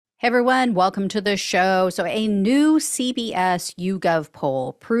Hey everyone, welcome to the show. So, a new CBS YouGov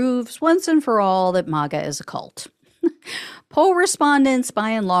poll proves once and for all that MAGA is a cult. Poll respondents,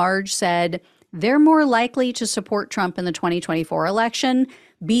 by and large, said they're more likely to support Trump in the 2024 election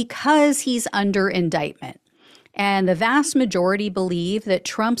because he's under indictment. And the vast majority believe that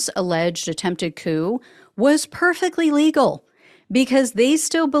Trump's alleged attempted coup was perfectly legal because they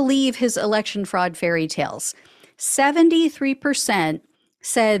still believe his election fraud fairy tales. 73%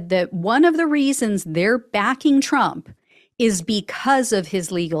 said that one of the reasons they're backing Trump is because of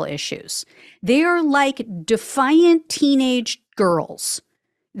his legal issues. They are like defiant teenage girls.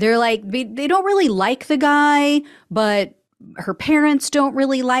 They're like, they don't really like the guy, but her parents don't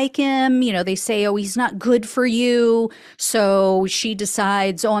really like him. You know, they say, oh, he's not good for you. So she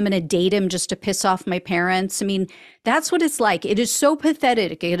decides, oh, I'm going to date him just to piss off my parents. I mean, that's what it's like. It is so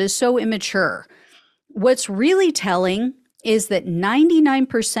pathetic. It is so immature. What's really telling is that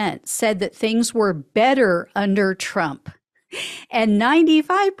 99% said that things were better under Trump. And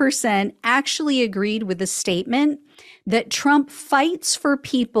 95% actually agreed with the statement that Trump fights for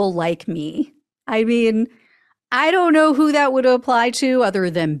people like me. I mean, I don't know who that would apply to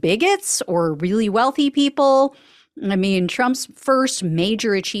other than bigots or really wealthy people. I mean, Trump's first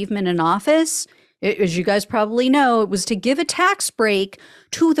major achievement in office, as you guys probably know, it was to give a tax break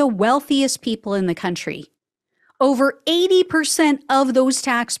to the wealthiest people in the country. Over 80% of those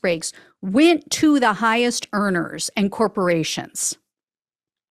tax breaks went to the highest earners and corporations.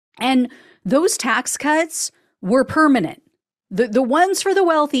 And those tax cuts were permanent. The ones for the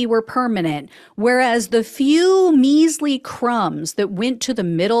wealthy were permanent, whereas the few measly crumbs that went to the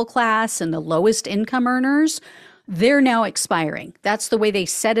middle class and the lowest income earners, they're now expiring. That's the way they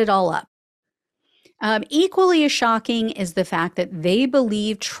set it all up. Equally as shocking is the fact that they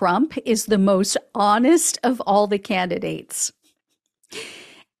believe Trump is the most honest of all the candidates.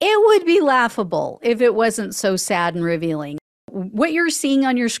 It would be laughable if it wasn't so sad and revealing. What you're seeing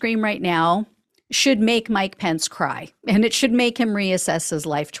on your screen right now should make Mike Pence cry, and it should make him reassess his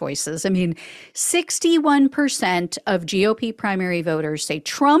life choices. I mean, 61% of GOP primary voters say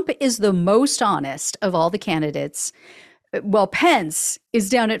Trump is the most honest of all the candidates, while Pence is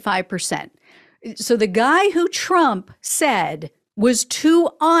down at 5%. So the guy who Trump said was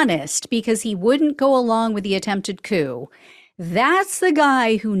too honest because he wouldn't go along with the attempted coup, that's the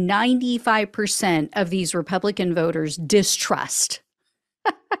guy who 95% of these Republican voters distrust.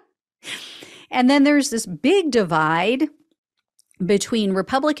 And then there's this big divide between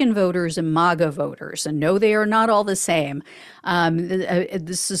Republican voters and MAGA voters. And no, they are not all the same.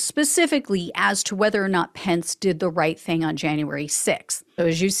 This is specifically as to whether or not Pence did the right thing on January 6th. So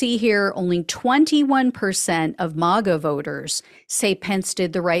as you see here, only 21% of MAGA voters say Pence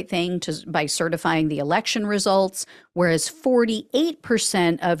did the right thing by certifying the election results, whereas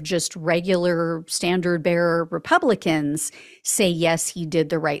 48% of just regular standard bearer Republicans say, yes, he did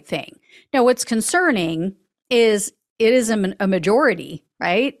the right thing. Now, what's concerning is it is a majority,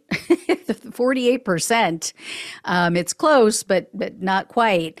 right? 48%. It's close, but not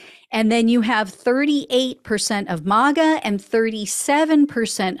quite. And then you have 38% of MAGA and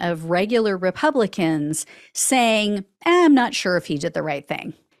 37% of regular Republicans saying, I'm not sure if he did the right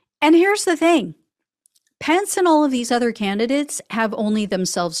thing. And here's the thing. Pence and all of these other candidates have only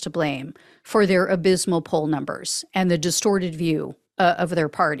themselves to blame for their abysmal poll numbers and the distorted view of their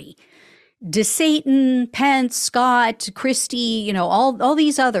party. DeSatan, Pence, Scott, Christie, all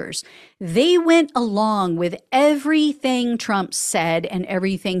these others, they went along with everything Trump said and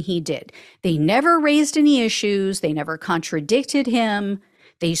everything he did. They never raised any issues. They never contradicted him.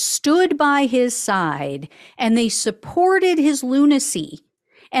 They stood by his side and they supported his lunacy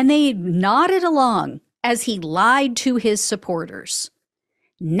and they nodded along as he lied to his supporters.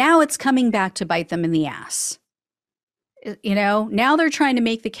 Now it's coming back to bite them in the ass. Now they're trying to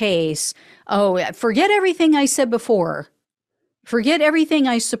make the case, oh, forget everything I said before. Forget everything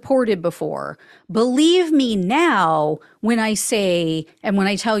I supported before. Believe me now when I say and when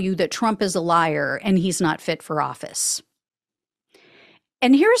I tell you that Trump is a liar and he's not fit for office.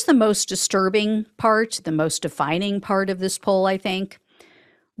 And here's the most disturbing part, the most defining part of this poll, I think.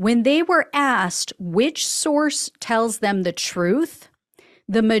 When they were asked which source tells them the truth,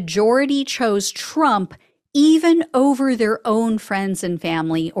 the majority chose Trump even over their own friends and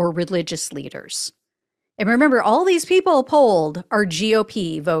family or religious leaders. And remember, all these people polled are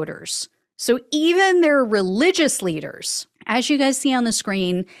GOP voters. So even their religious leaders, as you guys see on the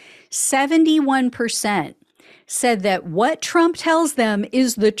screen, 71% said that what Trump tells them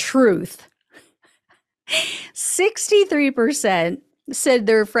is the truth. 63% said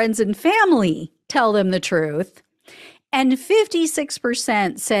their friends and family tell them the truth. And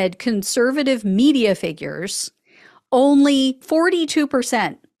 56% said conservative media figures. Only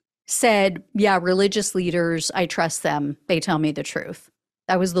 42% said, yeah, religious leaders, I trust them. They tell me the truth.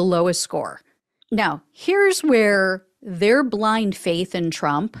 That was the lowest score. Now, here's where their blind faith in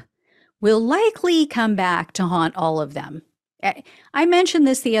Trump will likely come back to haunt all of them. I mentioned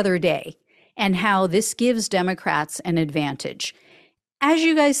this the other day and how this gives Democrats an advantage. As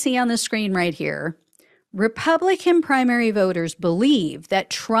you guys see on the screen right here, Republican primary voters believe that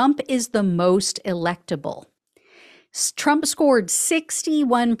Trump is the most electable. Trump scored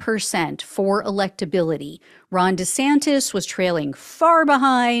 61% for electability. Ron DeSantis was trailing far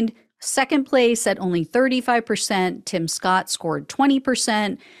behind, second place at only 35%. Tim Scott scored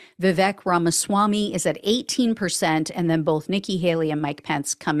 20%. Vivek Ramaswamy is at 18%. And then both Nikki Haley and Mike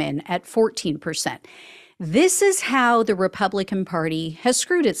Pence come in at 14%. This is how the Republican Party has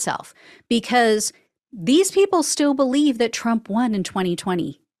screwed itself, because these people still believe that Trump won in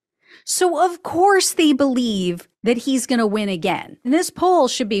 2020. So of course they believe that he's going to win again. And this poll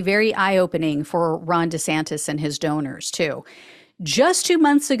should be very eye-opening for Ron DeSantis and his donors too. Just 2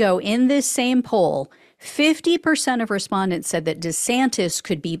 months ago in this same poll, 50% of respondents said that DeSantis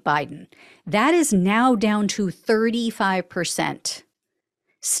could beat Biden. That is now down to 35%.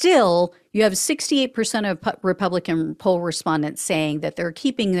 Still, you have 68% of Republican poll respondents saying that they're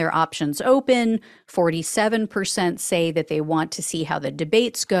keeping their options open. 47% say that they want to see how the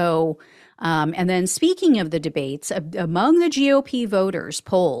debates go. And then speaking of the debates, among the GOP voters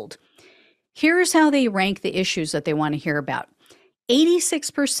polled, here's how they rank the issues that they want to hear about.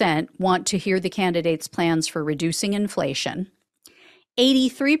 86% want to hear the candidates' plans for reducing inflation.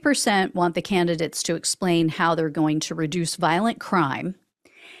 83% want the candidates to explain how they're going to reduce violent crime.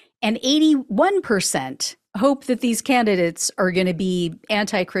 And 81% hope that these candidates are going to be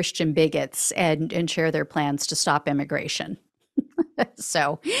anti-Christian bigots and share their plans to stop immigration.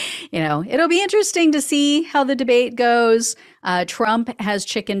 So, it'll be interesting to see how the debate goes. Trump has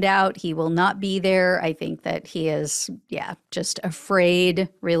chickened out. He will not be there. I think that he is, just afraid,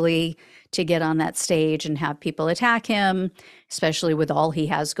 really, to get on that stage and have people attack him, especially with all he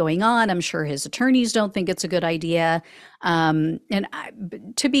has going on. I'm sure his attorneys don't think it's a good idea.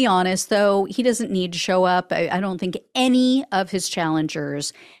 To be honest, though, he doesn't need to show up. I don't think any of his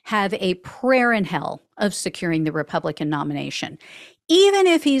challengers have a prayer in hell of securing the Republican nomination, even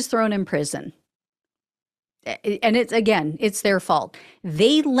if he's thrown in prison. And it's their fault.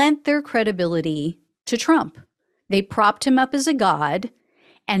 They lent their credibility to Trump. They propped him up as a god.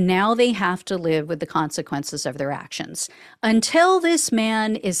 And now they have to live with the consequences of their actions. Until this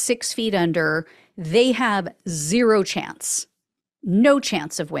man is 6 feet under, they have zero chance, no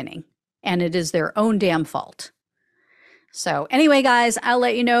chance of winning. And it is their own damn fault. So anyway, guys, I'll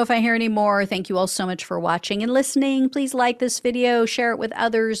let you know if I hear any more. Thank you all so much for watching and listening. Please like this video, share it with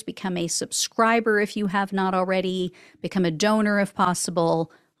others, become a subscriber if you have not already, become a donor if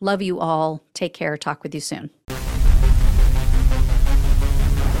possible. Love you all. Take care. Talk with you soon.